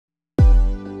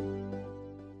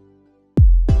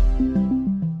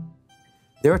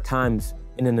There are times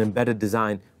in an embedded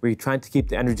design where you're trying to keep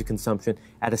the energy consumption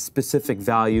at a specific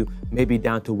value, maybe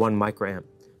down to 1 microamp.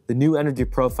 The new energy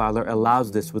profiler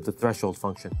allows this with the threshold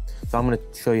function. So I'm going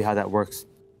to show you how that works.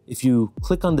 If you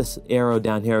click on this arrow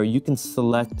down here, you can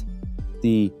select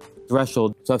the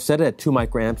threshold. So I've set it at 2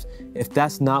 microamps. If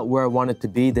that's not where I want it to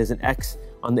be, there's an X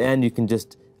on the end. You can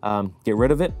just get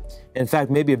rid of it. In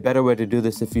fact, maybe a better way to do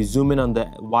this, if you zoom in on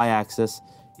the Y-axis,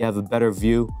 you have a better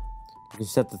view. You can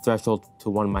set the threshold to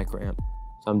 1 microamp.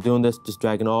 So I'm doing this, just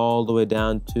dragging all the way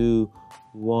down to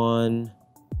 1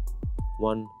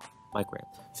 microamp.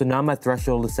 So now my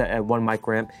threshold is set at 1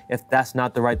 microamp. If that's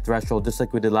not the right threshold, just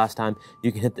like we did last time,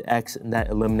 you can hit the X and that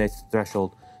eliminates the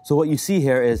threshold. So what you see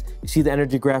here is, you see the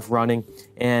energy graph running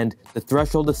and the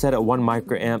threshold is set at 1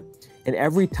 microamp. And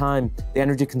every time the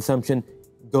energy consumption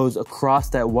goes across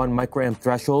that 1 microamp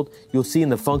threshold, you'll see in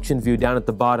the function view down at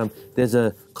the bottom, there's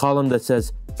a column that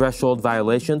says threshold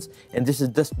violations. And this is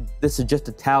just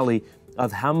a tally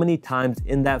of how many times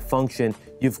in that function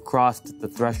you've crossed the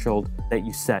threshold that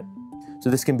you set. So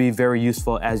this can be very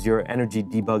useful as you're energy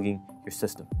debugging your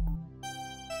system.